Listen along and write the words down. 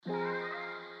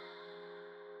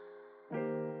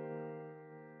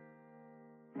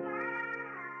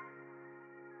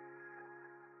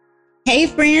Hey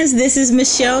friends, this is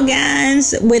Michelle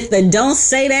Gines with the Don't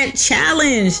Say That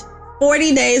Challenge.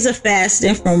 40 days of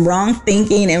fasting from wrong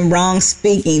thinking and wrong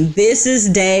speaking. This is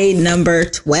day number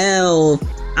 12. All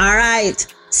right.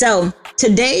 So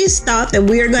today's thought that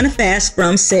we are going to fast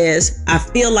from says, I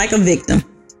feel like a victim.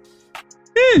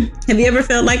 Have you ever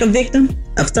felt like a victim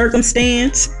of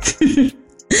circumstance?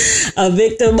 A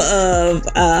victim of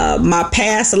my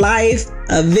past life,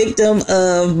 a victim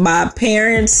of my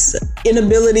parents'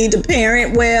 inability to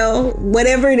parent well,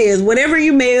 whatever it is, whatever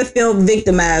you may have felt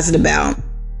victimized about.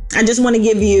 I just want to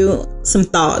give you some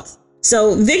thoughts.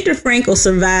 So Viktor Frankl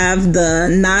survived the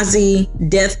Nazi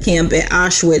death camp at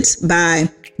Auschwitz by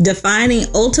defining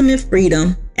ultimate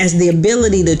freedom as the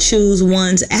ability to choose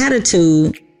one's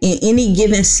attitude in any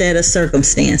given set of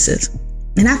circumstances.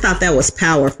 And I thought that was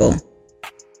powerful.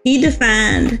 He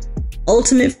defined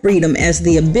ultimate freedom as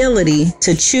the ability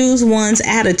to choose one's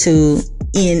attitude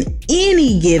in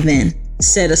any given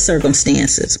set of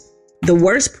circumstances. The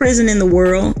worst prison in the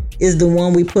world is the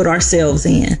one we put ourselves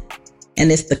in,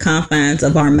 and it's the confines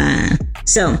of our mind.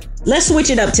 So let's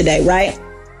switch it up today, right?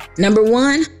 Number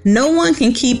one, no one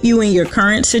can keep you in your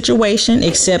current situation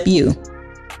except you.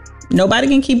 Nobody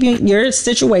can keep you in your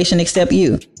situation except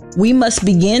you. We must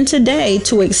begin today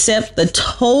to accept the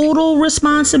total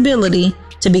responsibility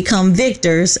to become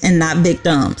victors and not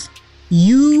victims.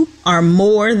 You are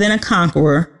more than a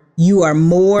conqueror. You are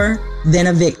more than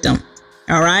a victim.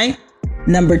 All right.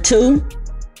 Number two,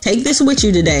 take this with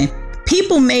you today.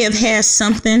 People may have had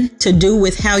something to do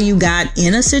with how you got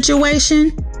in a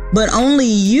situation, but only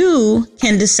you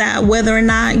can decide whether or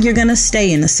not you're going to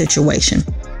stay in a situation.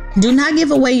 Do not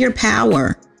give away your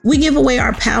power. We give away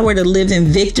our power to live in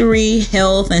victory,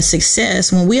 health, and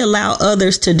success when we allow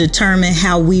others to determine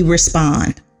how we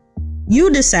respond. You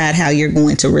decide how you're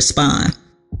going to respond.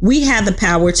 We have the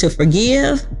power to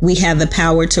forgive. We have the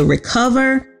power to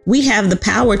recover. We have the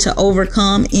power to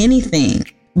overcome anything.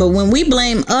 But when we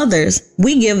blame others,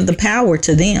 we give the power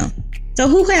to them. So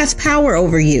who has power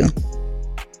over you?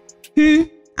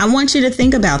 I want you to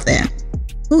think about that.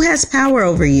 Who has power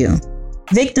over you?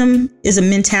 Victim is a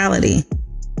mentality.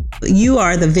 You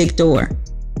are the victor. All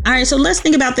right, so let's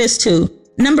think about this too.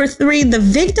 Number three, the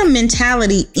victim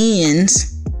mentality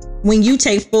ends when you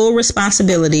take full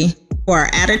responsibility for our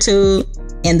attitude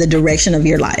and the direction of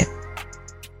your life.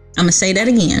 I'm going to say that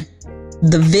again.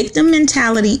 The victim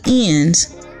mentality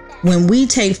ends when we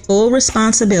take full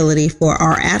responsibility for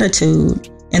our attitude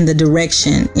and the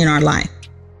direction in our life.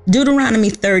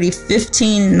 Deuteronomy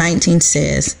 30:15-19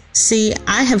 says, "See,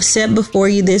 I have set before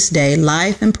you this day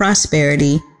life and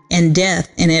prosperity, and death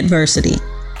and adversity.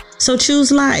 So choose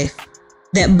life,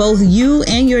 that both you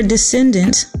and your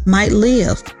descendants might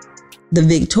live the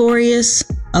victorious,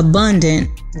 abundant,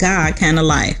 God kind of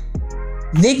life."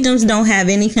 Victims don't have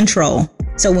any control.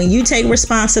 So when you take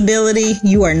responsibility,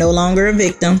 you are no longer a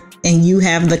victim and you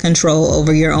have the control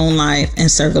over your own life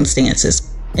and circumstances.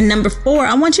 And number four,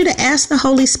 I want you to ask the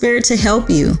Holy Spirit to help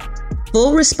you.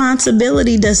 Full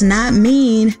responsibility does not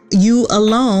mean you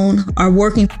alone are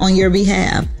working on your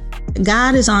behalf.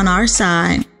 God is on our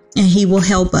side and he will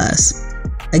help us.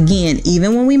 Again,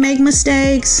 even when we make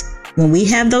mistakes, when we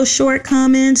have those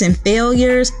shortcomings and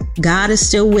failures, God is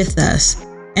still with us.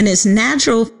 And it's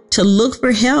natural to look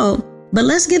for help, but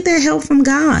let's get that help from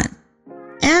God.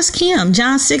 Ask him.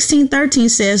 John 16:13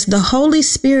 says, "The Holy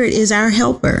Spirit is our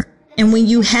helper." And when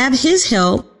you have his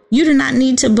help, you do not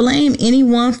need to blame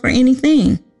anyone for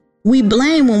anything. We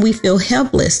blame when we feel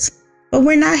helpless, but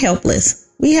we're not helpless.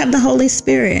 We have the Holy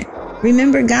Spirit.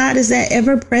 Remember, God is that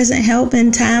ever-present help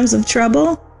in times of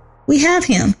trouble. We have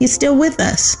him. He's still with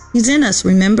us. He's in us,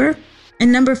 remember?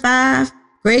 And number five,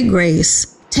 great grace.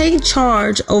 Take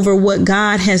charge over what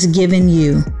God has given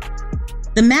you.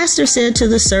 The master said to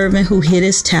the servant who hid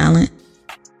his talent,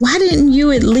 "Why didn't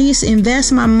you at least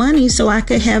invest my money so I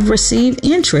could have received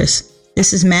interest?"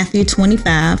 This is Matthew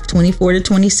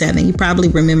 25:24-27. You probably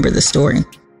remember the story.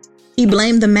 He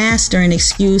blamed the master and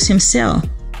excused himself.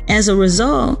 As a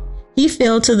result, he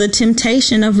fell to the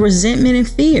temptation of resentment and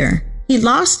fear. He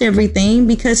lost everything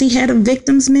because he had a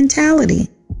victim's mentality.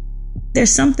 There's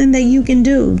something that you can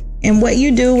do, and what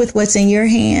you do with what's in your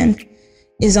hand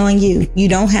is on you. You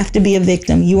don't have to be a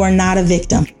victim. You are not a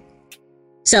victim.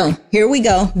 So here we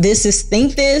go. This is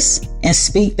think this and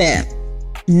speak that.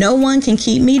 No one can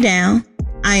keep me down.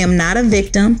 I am not a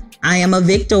victim. I am a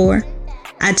victor.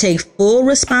 I take full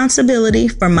responsibility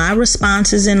for my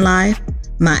responses in life,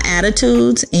 my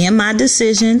attitudes, and my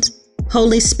decisions.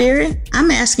 Holy Spirit,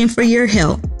 I'm asking for your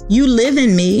help. You live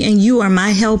in me and you are my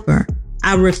helper.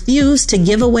 I refuse to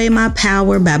give away my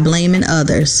power by blaming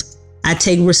others. I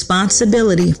take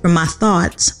responsibility for my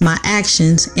thoughts, my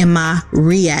actions, and my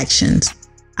reactions.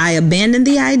 I abandon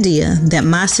the idea that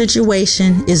my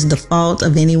situation is the fault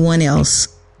of anyone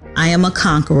else. I am a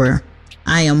conqueror.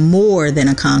 I am more than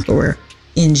a conqueror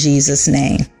in Jesus'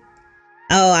 name.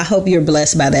 Oh, I hope you're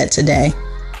blessed by that today.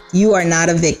 You are not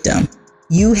a victim.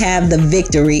 You have the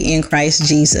victory in Christ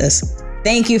Jesus.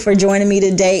 Thank you for joining me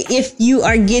today. If you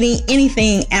are getting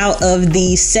anything out of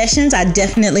these sessions, I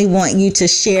definitely want you to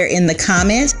share in the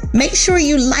comments. Make sure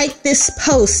you like this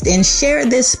post and share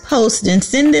this post and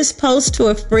send this post to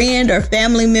a friend or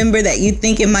family member that you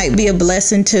think it might be a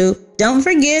blessing to. Don't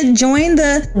forget, join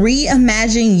the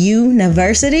Reimagine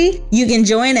University. You can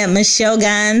join at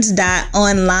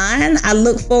michellegines.online. I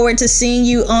look forward to seeing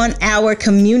you on our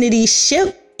community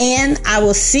ship, and I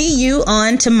will see you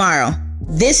on tomorrow.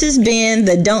 This has been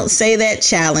the Don't Say That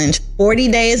Challenge,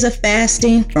 40 days of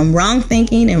fasting from wrong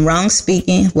thinking and wrong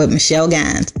speaking with Michelle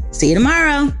Gines. See you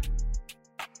tomorrow.